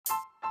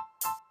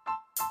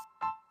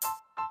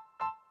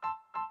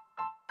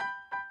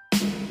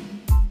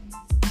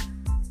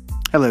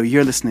Hello,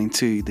 you're listening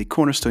to the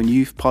Cornerstone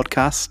Youth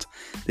Podcast.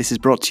 This is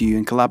brought to you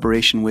in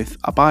collaboration with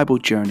A Bible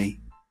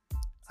Journey,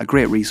 a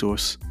great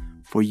resource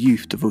for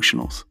youth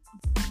devotionals.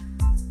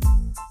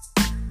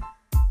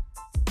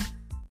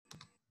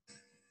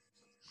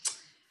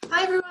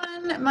 Hi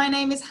everyone, my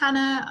name is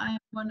Hannah. I am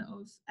one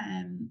of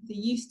the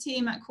youth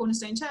team at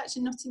Cornerstone Church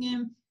in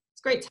Nottingham. It's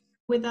great to have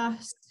you with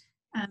us.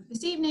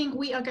 This evening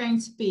we are going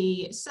to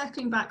be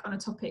circling back on a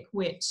topic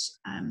which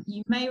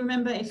you may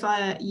remember if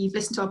you've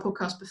listened to our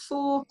podcast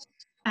before.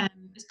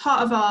 As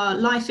part of our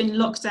Life in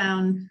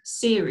Lockdown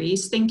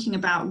series, thinking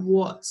about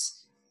what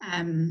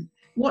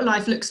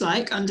life looks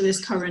like under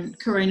this current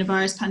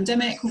coronavirus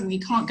pandemic when we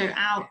can't go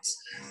out.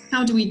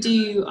 How do we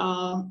do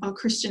our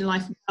Christian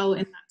life well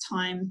in that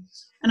time?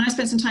 And I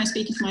spent some time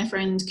speaking to my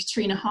friend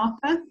Katrina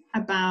Harper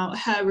about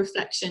her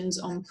reflections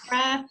on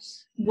prayer,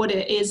 what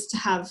it is to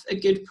have a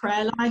good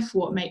prayer life,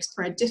 what makes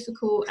prayer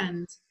difficult,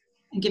 and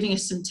giving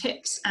us some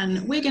tips.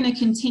 And we're going to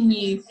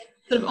continue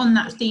sort of on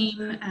that theme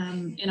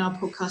in our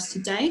podcast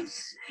today.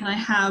 And I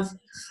have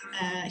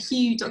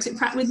Hugh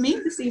Doxat-Pratt with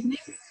me this evening.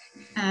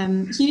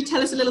 Hugh,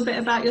 tell us a little bit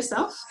about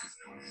yourself.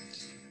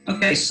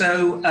 Okay,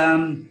 so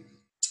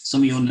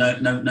some of you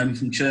know me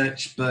from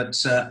church,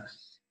 but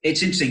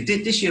it's interesting.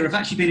 This year I've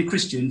actually been a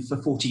Christian for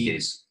 40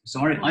 years.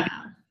 So I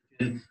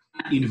began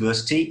at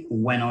university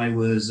when I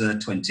was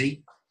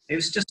 20. It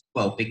was just,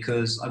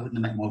 because I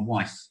wouldn't have met my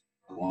wife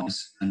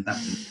otherwise, and that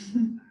was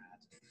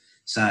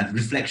sad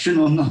reflection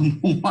on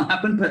what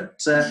happened,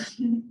 but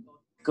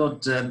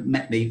God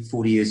met me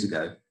 40 years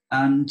ago.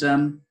 And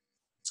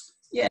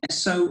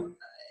so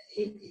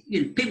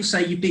people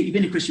say you've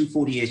been a Christian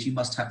 40 years, you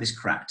must have this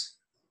cracked.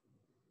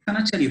 Can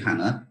I tell you,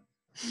 Hannah,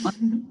 I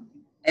don't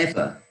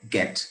ever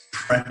get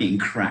praying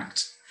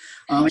cracked.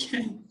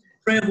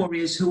 Prayer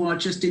warriors who are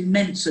just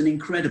immense and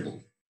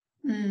incredible.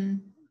 I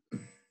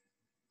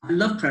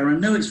love prayer. I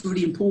know it's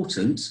really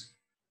important,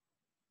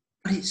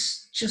 but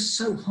it's just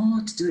so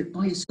hard to do it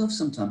by yourself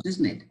sometimes,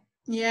 isn't it?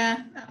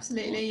 Yeah,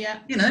 absolutely. Yeah.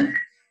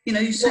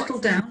 You settle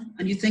down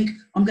and you think,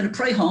 I'm going to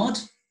pray hard,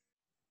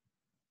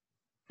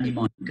 and your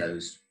mind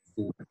goes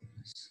all over the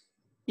place.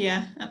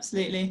 Yeah,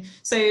 absolutely.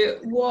 So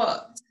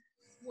what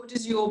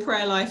does your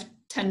prayer life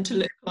tend to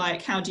look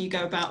like? How do you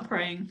go about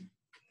praying?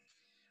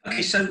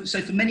 Okay, so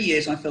for many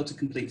years I felt a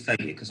complete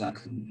failure because I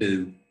couldn't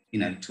do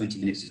 20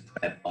 minutes of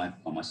prayer by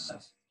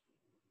myself.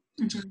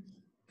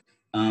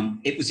 Mm-hmm.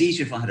 It was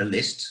easier if I had a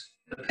list,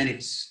 but then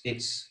it's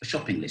a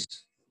shopping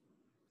list.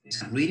 Is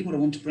that really what I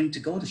want to bring to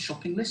God? A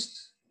shopping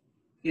list?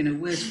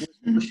 Where's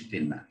worship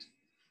in that?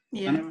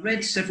 Yeah. And I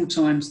read several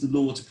times the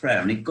Lord's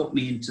Prayer, and it got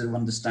me into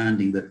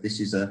understanding that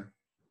this is a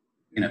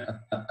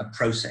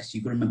process.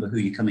 You've got to remember who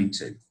you're coming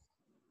to.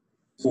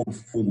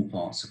 Formal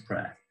parts of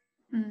prayer.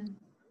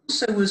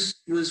 Also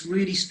was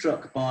really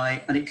struck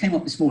by, and it came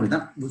up this morning.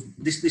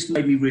 This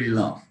made me really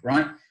laugh,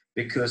 right?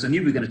 Because I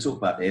knew we were going to talk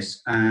about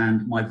this,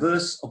 and my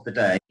verse of the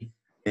day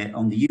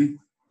on the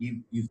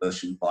U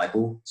version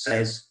Bible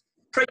says,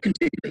 "Pray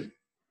continually."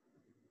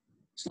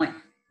 It's like,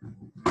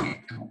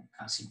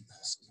 that's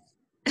impossible.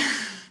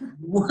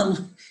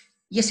 Well,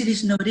 yes, it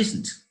is. No, it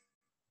isn't.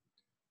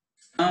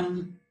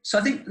 So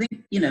I think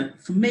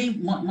for me,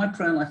 my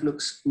prayer life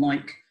looks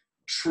like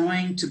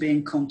trying to be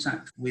in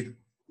contact with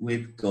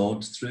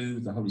God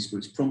through the Holy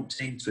Spirit's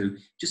prompting, through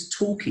just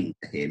talking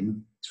to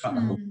Him throughout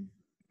the whole.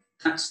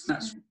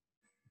 That's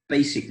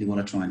basically what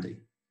I try and do.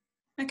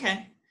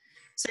 Okay.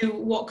 So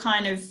what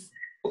kind of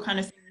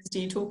things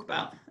do you talk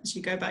about as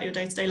you go about your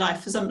day-to-day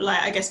life? For some,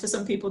 I guess for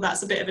some people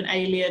that's a bit of an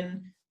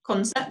alien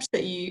concept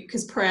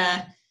because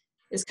prayer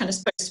is kind of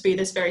supposed to be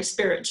this very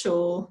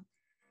spiritual,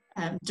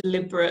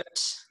 deliberate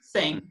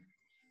thing.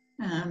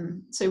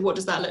 So what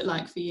does that look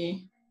like for you?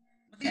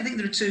 I think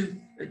there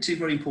are two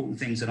very important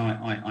things that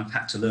I've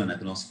had to learn over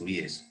the last 4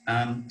 years.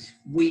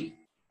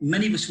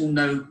 Many of us will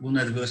know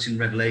the verse in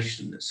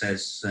Revelation that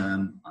says,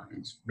 I think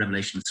it's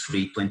Revelation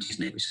 3:20,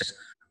 isn't it? Which says,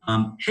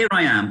 "Here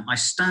I am, I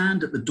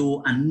stand at the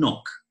door and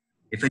knock.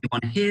 If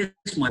anyone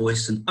hears my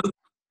voice and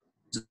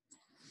opens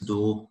the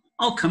door,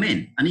 I'll come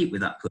in and eat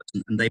with that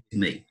person and they with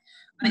me."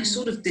 And it's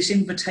sort of this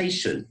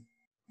invitation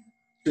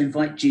to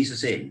invite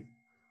Jesus in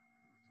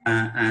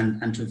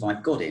and to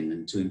invite God in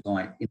and to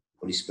invite the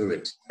Holy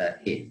Spirit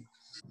in.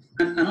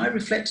 And I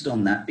reflected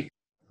on that because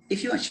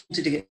if you actually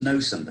wanted to get to know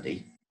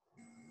somebody,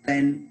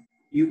 then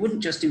you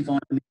wouldn't just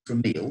invite them in for a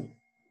meal.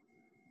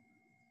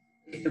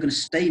 If they're going to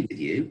stay with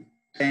you,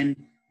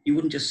 then you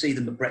wouldn't just see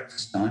them at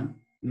breakfast time,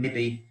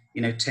 maybe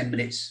 10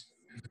 minutes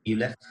before you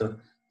left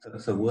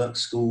for work,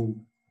 school,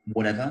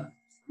 whatever.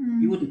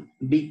 You wouldn't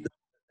meet them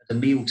at a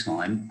meal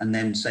time and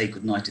then say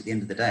goodnight at the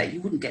end of the day.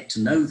 You wouldn't get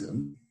to know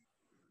them.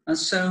 And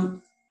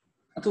so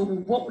I thought, well,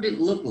 what would it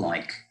look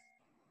like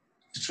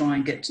to try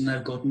and get to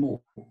know God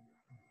more?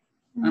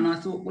 And I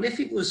thought, well, if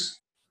it was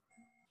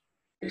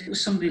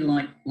somebody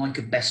like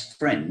a best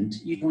friend,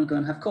 you'd want to go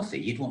and have coffee.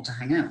 You'd want to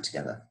hang out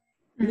together.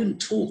 You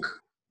wouldn't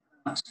talk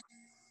about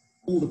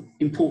all the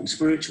important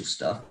spiritual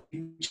stuff.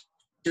 You'd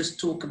just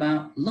talk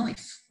about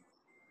life.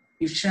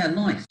 You'd share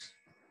life.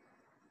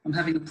 I'm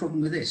having a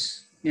problem with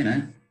this,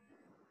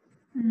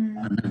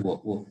 I don't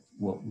know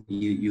what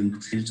you and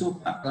Katrina talk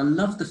about, but I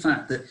love the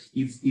fact that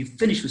you've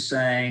finished with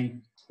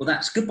saying, well,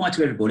 that's goodbye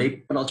to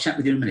everybody, but I'll chat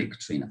with you in a minute,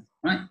 Katrina,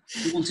 right?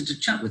 You wanted to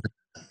chat with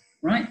her,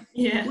 right?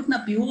 Yeah. Wouldn't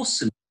that be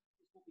awesome?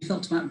 What we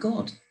felt about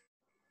God,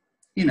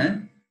 you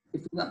know,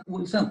 if that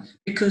what we felt,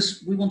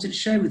 because we wanted to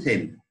share with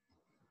him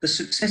the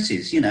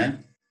successes, you know.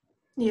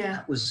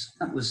 Yeah.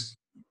 That was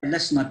a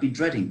lesson I've been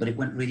dreading, but it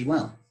went really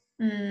well.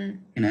 You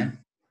know.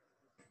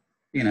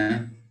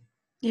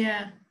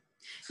 Yeah.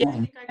 Yeah, I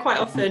think I quite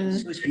often... I'm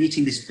supposed to be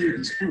eating this food.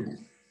 It's horrible.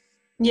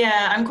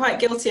 Yeah, I'm quite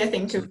guilty, I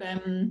think, of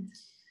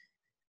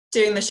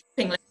doing the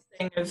shopping list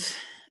thing of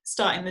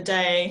starting the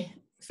day,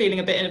 feeling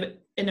a bit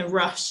in a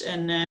rush,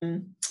 and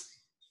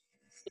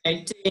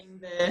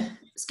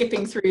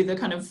skipping through the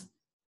kind of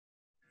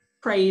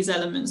praise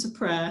elements of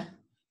prayer,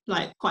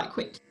 like quite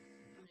quick,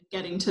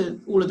 getting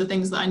to all of the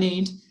things that I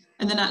need.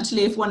 And then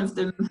actually, if one of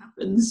them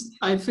happens,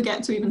 I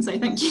forget to even say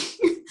thank you,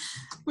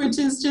 which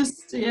is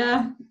just,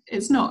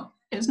 it's not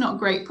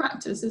great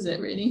practice, is it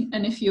really?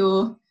 And if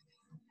you're,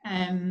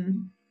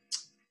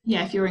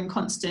 if you're in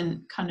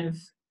constant kind of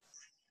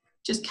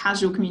just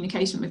casual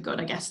communication with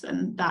God, I guess,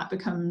 then that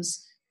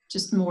becomes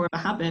just more of a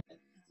habit,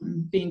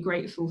 being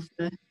grateful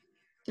for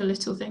the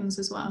little things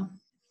as well.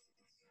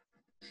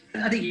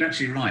 I think you're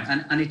absolutely right.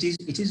 And it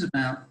is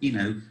about, you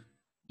know,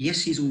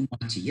 yes, he's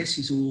almighty, yes,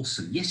 he's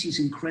awesome, yes, he's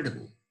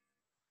incredible.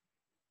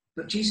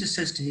 But Jesus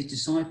says to his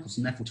disciples,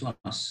 and therefore to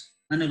us,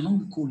 I no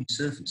longer call you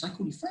servants, I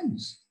call you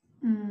friends.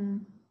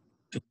 John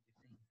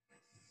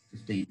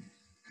 15.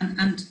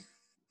 And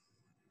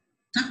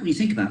that, when you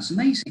think about it, it's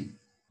amazing.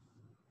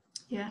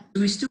 Yeah.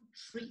 So we still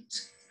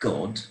treat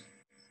God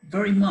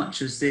very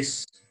much as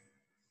this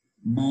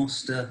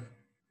master,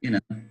 you know,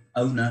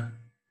 owner,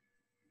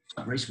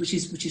 which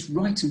is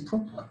right and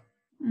proper.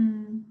 He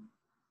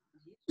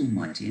is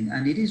almighty,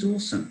 and it is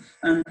awesome.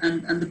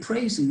 And the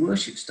praise and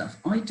worship stuff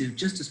I do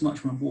just as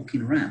much when I'm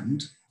walking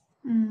around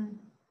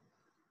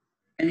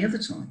any other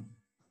time.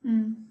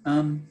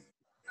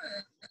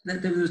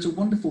 There was a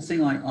wonderful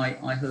thing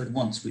I heard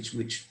once, which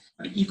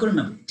you've got to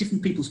remember,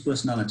 different people's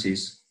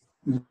personalities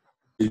will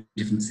do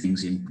different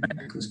things in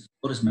prayer because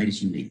God has made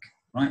us unique,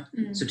 right?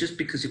 So just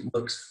because it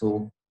works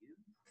for you,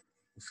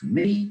 or for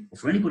me, or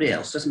for anybody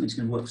else, doesn't mean it's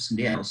going to work for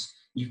somebody else.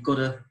 You've got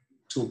to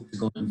talk to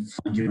God and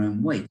find your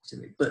own way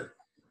to it. But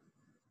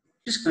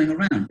just going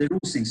around, there are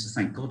always things to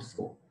thank God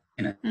for,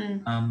 you know.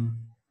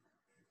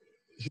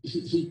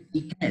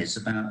 He cares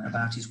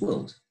about his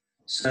world.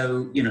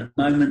 So, you know, at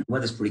the moment, the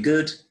weather's pretty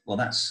good. Well,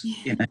 that's,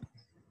 you know,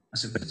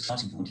 that's a good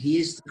starting point. He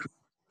is the creator,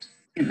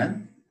 you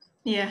know.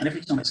 Yeah. And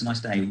every time it's a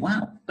nice day,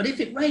 wow. But if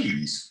it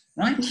rains,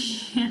 right?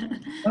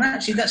 Well,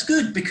 actually, that's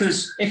good,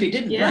 because if it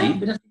didn't rain,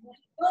 we'd have to water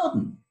the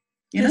garden.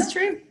 You know? That's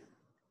true.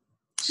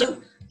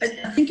 So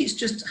I think it's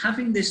just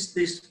having this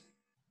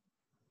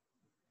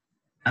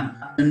an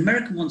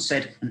American once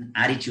said, an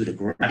attitude of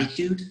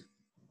gratitude.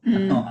 I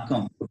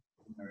can't put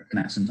an American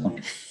accent on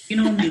it. You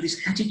know what I mean?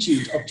 This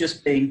attitude of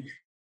just being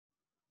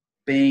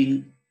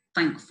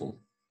thankful,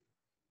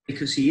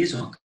 because he is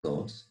our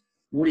God.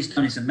 What he's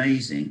done is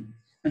amazing,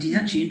 and he's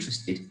actually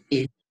interested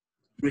in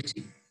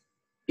gritty,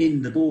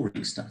 in the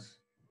boring stuff.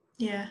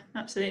 Yeah,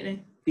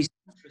 absolutely. He's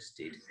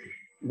interested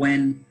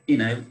when, you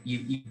know,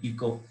 you've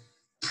got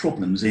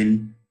problems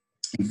in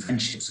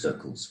friendship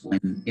circles,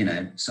 when, you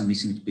know, somebody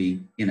seems to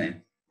be, you know,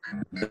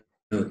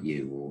 hurt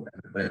you or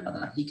whatever like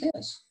that. He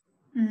cares.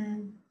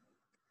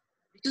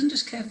 He doesn't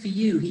just care for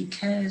you, he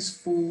cares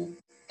for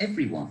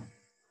everyone.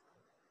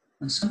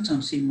 And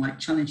sometimes he might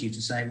challenge you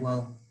to say,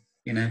 well,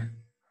 you know,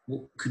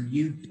 what can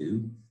you do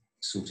to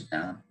sort it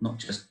out, not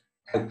just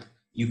help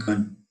you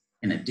can,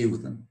 you know, deal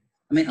with them.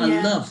 I mean,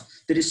 I love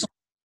that it's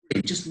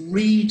just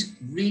read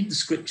the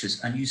scriptures,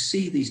 and you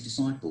see these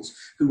disciples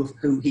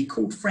who he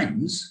called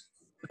friends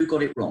who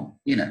got it wrong.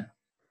 You know,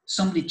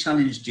 somebody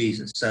challenged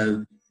Jesus.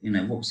 So, you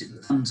know, what was it?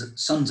 The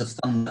sons of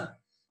thunder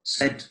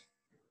said,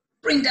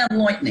 bring down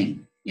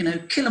lightning, you know,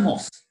 kill them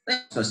off. They're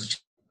not supposed to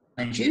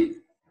challenge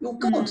you. You're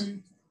God.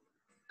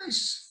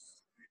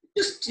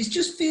 It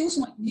just feels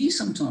like me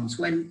sometimes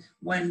when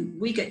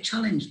we get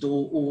challenged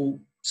or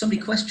somebody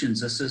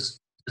questions us as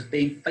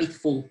being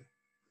faithful,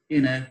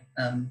 you know,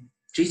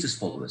 Jesus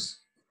followers.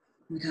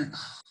 And we go,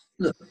 oh,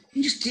 look,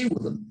 you just deal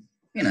with them,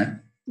 you know.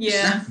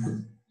 Yeah.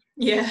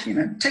 Yeah. You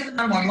know, take them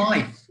out of my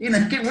life, you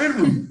know, get rid of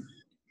them.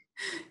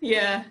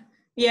 Yeah.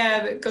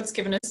 Yeah, but God's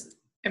given us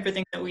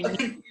everything that we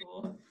need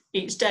for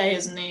each day,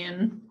 isn't he?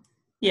 And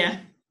yeah,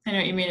 I know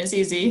what you mean. It's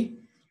easy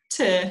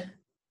to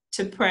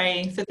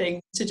pray for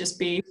things to just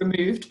be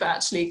removed, but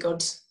actually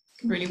God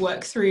can really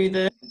work through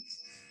the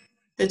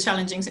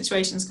challenging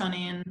situations, can't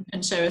he,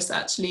 and show us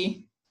that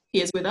actually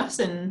he is with us,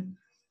 and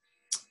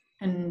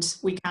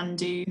we can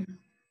do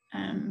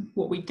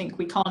what we think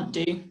we can't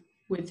do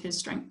with his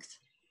strength.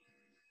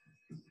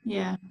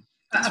 Yeah,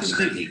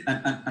 absolutely.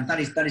 Really and that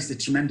is the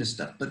tremendous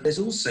stuff. But there's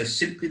also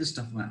simply the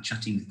stuff about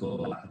chatting with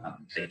God about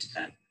day to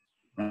day.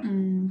 Right?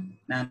 And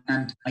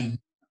I use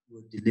that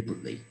word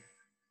deliberately.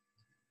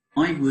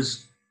 I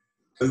was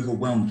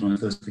overwhelmed when I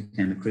first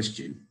became a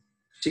Christian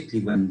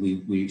particularly when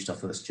we reached our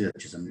first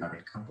church as a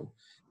married couple,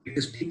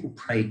 because people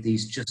prayed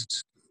these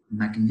just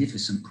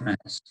magnificent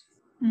prayers.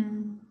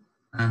 Mm.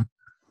 And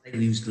they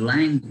used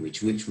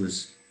language which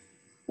was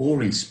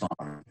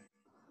awe-inspiring.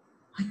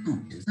 I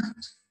can't do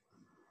that.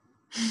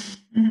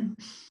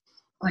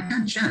 I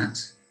can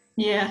chat.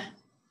 Yeah.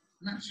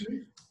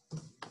 Naturally.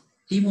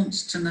 He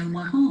wants to know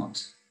my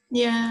heart.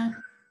 Yeah.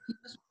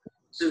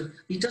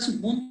 He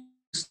doesn't want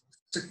us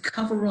to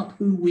cover up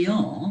who we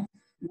are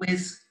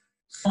with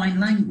fine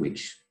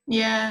language.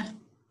 Yeah.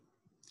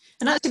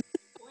 And that's a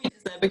good point,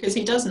 is there? Because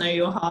he does know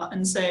your heart.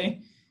 And so,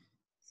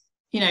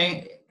 you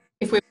know,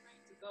 if we're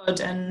praying to God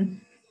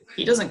and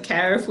he doesn't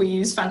care if we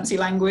use fancy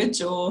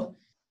language or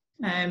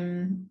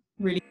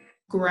really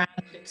grand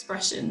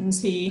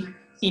expressions, he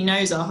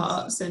knows our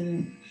hearts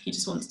and he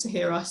just wants to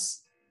hear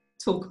us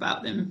talk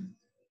about them.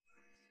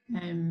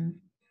 Then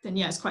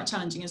yeah, it's quite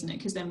challenging, isn't it?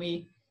 Because then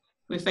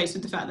we're faced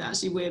with the fact that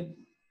actually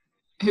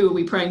who are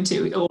we praying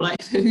to, or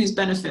like for whose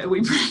benefit are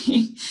we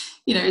praying?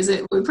 You know, is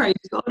it we're praying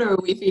to God, or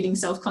are we feeling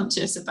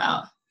self-conscious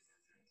about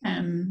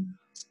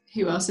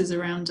who else is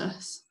around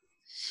us?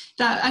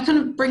 That kind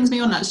of brings me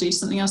on actually to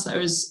something else that I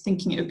was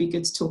thinking it would be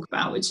good to talk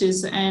about, which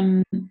is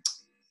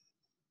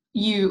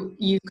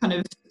you kind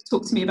of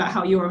talked to me about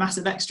how you're a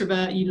massive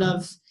extrovert. You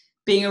love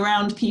being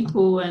around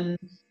people, and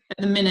at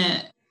the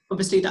minute,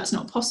 obviously, that's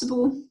not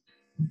possible.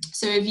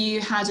 So have you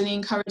had any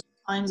encouraging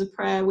times of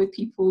prayer with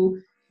people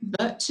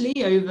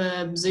virtually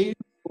over Zoom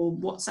or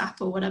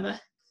WhatsApp or whatever?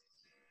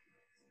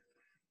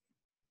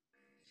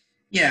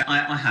 Yeah,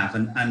 I have,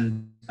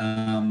 and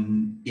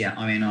yeah,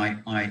 I mean,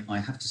 I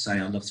have to say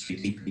I love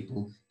 3D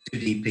people.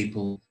 2D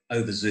people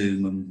over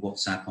Zoom and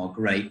WhatsApp are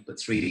great, but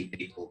 3D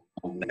people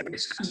are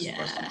hilarious as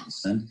far as I'm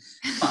concerned.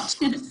 But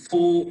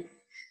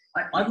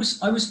I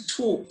was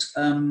taught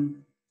a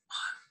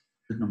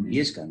good number of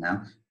years ago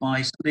now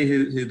by somebody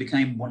who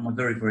became one of my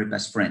very, very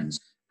best friends,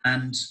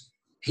 and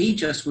he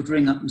just would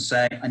ring up and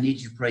say, "I need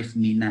you to pray for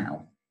me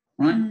now."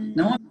 Right?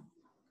 Now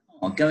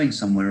I'm going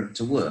somewhere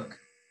to work.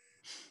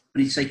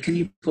 And he'd say, "Can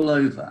you pull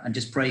over and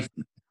just pray for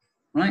me?"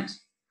 Right?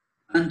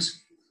 And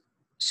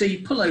so you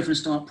pull over and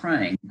start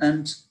praying,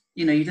 and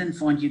you know, you then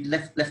find you'd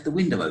left the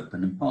window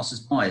open, and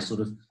passers-by are sort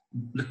of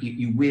looking at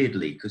you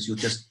weirdly because you're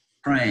just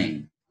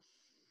praying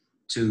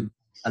to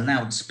a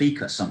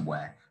loudspeaker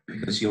somewhere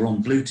because you're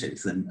on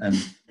Bluetooth.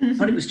 And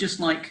but it was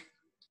just like,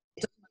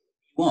 it doesn't matter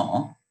who you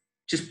are,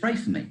 just pray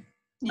for me.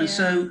 Yeah. And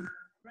so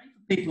praying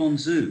for people on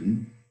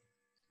Zoom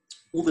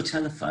or the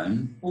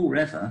telephone or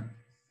wherever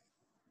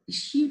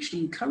is hugely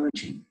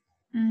encouraging.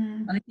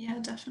 And yeah,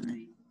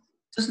 definitely.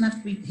 Doesn't have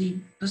to be.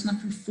 He doesn't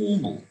have to be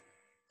formal,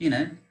 you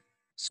know.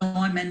 So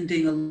I'm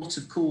ending a lot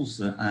of calls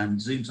and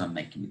Zooms I'm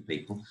making with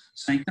people,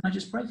 saying, "Can I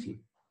just pray for you?"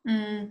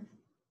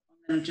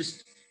 And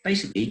just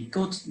basically,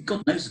 God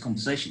knows the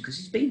conversation because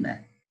He's been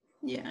there.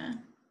 Yeah.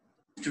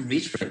 To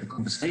reiterate the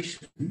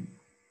conversation,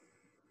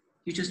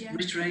 you just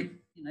reiterate,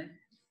 you know,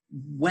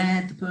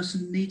 where the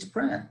person needs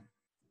prayer.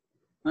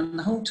 And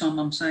the whole time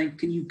I'm saying,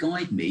 "Can you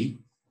guide me,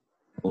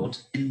 God,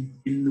 in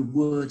the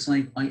words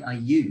I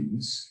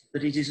use,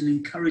 that it is an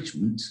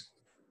encouragement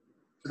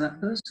to that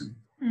person."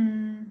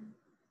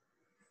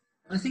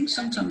 I think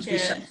sometimes we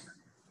say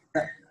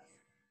that.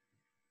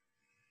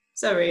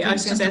 Sorry, I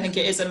was going to say, I think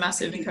it is a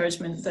massive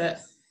encouragement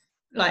that,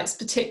 like,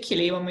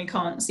 particularly when we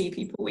can't see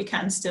people, we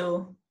can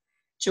still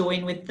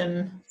join with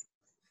them.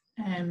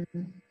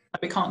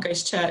 We can't go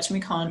to church and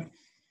we can't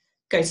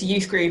go to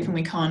youth group and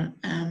we can't,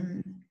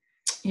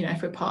 you know,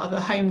 if we're part of a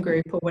home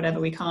group or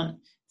whatever, we can't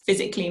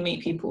physically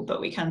meet people,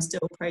 but we can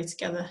still pray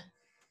together,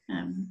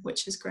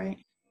 which is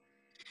great.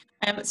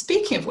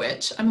 Speaking of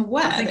which, I'm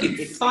aware that in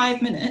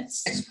 5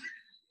 minutes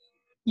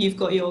you've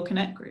got your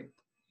Connect group.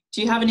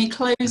 Do you have any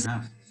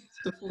closing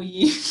before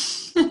you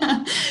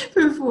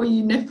before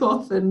you nip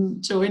off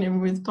and join in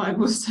with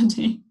Bible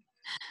study?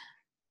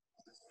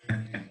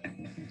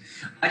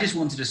 I just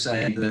wanted to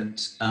say that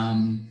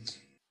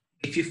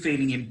if you're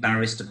feeling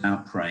embarrassed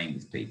about praying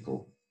with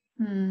people,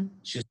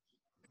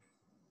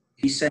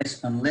 he says,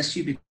 unless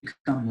you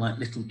become like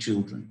little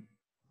children,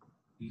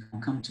 you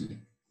can't come to me.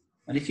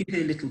 And if you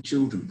hear little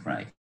children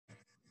pray,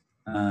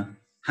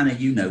 Hannah,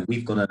 you know,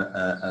 we've got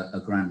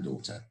a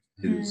granddaughter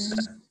who's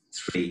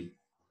 3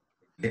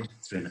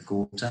 and a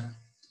quarter,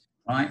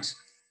 right?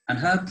 And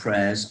her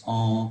prayers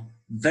are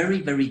very,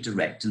 very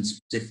direct and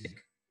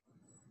specific.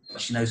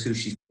 She knows who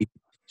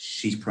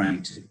she's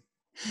praying to.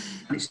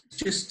 And it's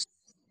just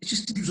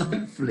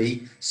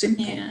delightfully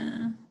simple.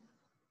 Yeah.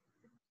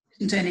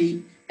 There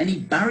isn't any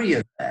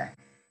barrier there.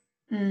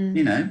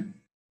 You know,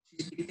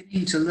 she's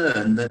beginning to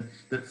learn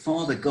that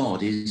Father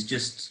God is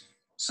just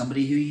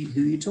somebody who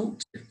you talk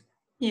to.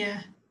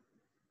 Yeah.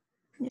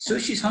 So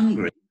if she's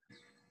hungry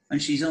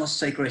and she's asked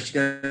to say grace, she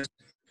goes,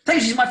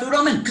 "Thank you for my food,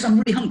 amen, because I'm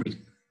really hungry."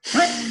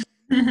 Right?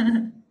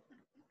 That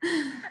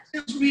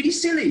feels really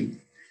silly.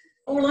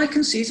 All I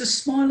can see is a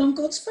smile on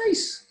God's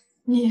face.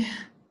 Yeah.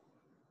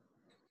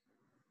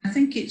 I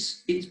think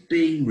it's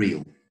being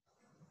real.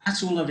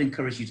 That's all I'd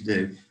encourage you to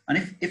do.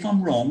 And if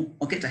I'm wrong,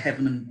 I'll get to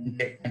heaven and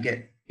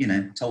get you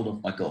know, told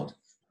off by God.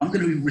 I'm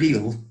going to be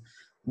real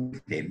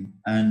with him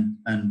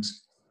and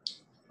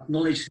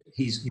acknowledge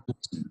his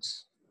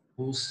awesomeness.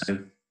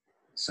 Also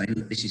say,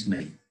 look, this is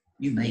me.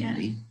 You made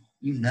me.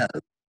 You know.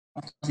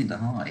 I've got nothing to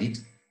hide.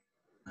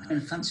 I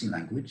don't fancy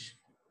language.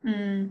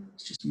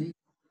 It's just me.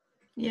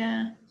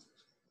 Yeah.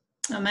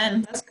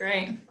 Amen. That's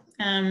great.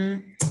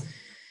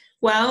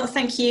 Well,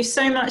 thank you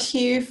so much,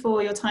 Hugh,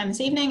 for your time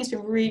this evening. It's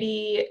been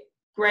really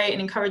great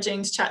and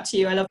encouraging to chat to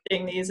you. I love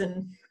doing these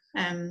and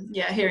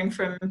hearing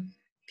from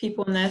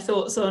people and their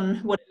thoughts on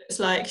what it looks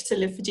like to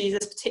live for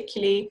Jesus,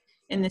 particularly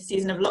in this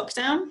season of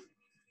lockdown.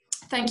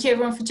 Thank you,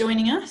 everyone, for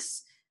joining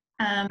us.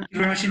 Thank you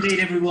very much indeed,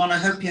 everyone. I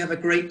hope you have a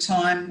great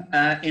time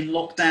in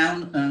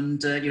lockdown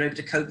and you're able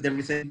to cope with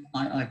everything.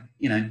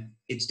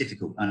 It's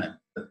difficult, I know,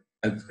 but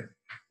hope for it.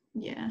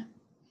 Yeah.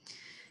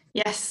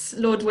 Yes,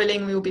 Lord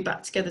willing, we will be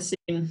back together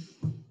soon.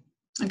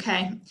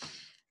 Okay.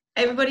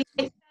 Everybody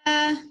take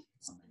care.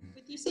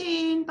 With you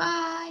soon.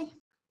 Bye.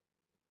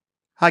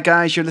 Hi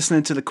guys, you're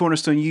listening to the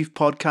Cornerstone Youth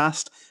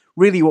Podcast.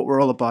 Really what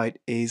we're all about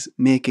is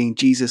making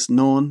Jesus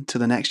known to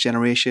the next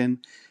generation,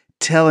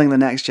 telling the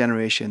next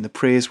generation the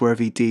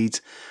praiseworthy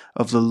deeds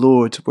of the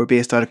Lord. We're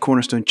based out of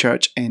Cornerstone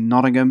Church in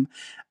Nottingham.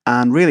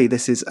 And really,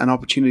 this is an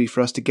opportunity for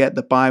us to get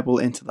the Bible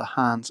into the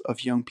hands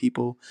of young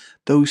people,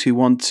 those who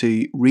want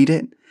to read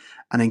it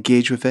and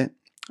engage with it,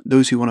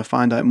 those who want to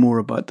find out more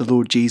about the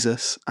Lord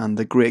Jesus and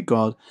the great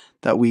God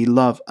that we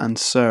love and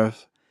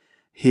serve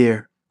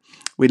here.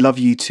 We'd love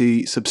you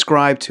to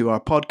subscribe to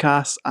our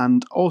podcast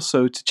and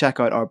also to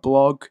check out our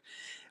blog.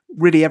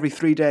 Really, every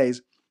 3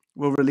 days,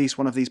 we'll release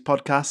one of these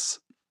podcasts,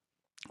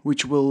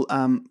 which will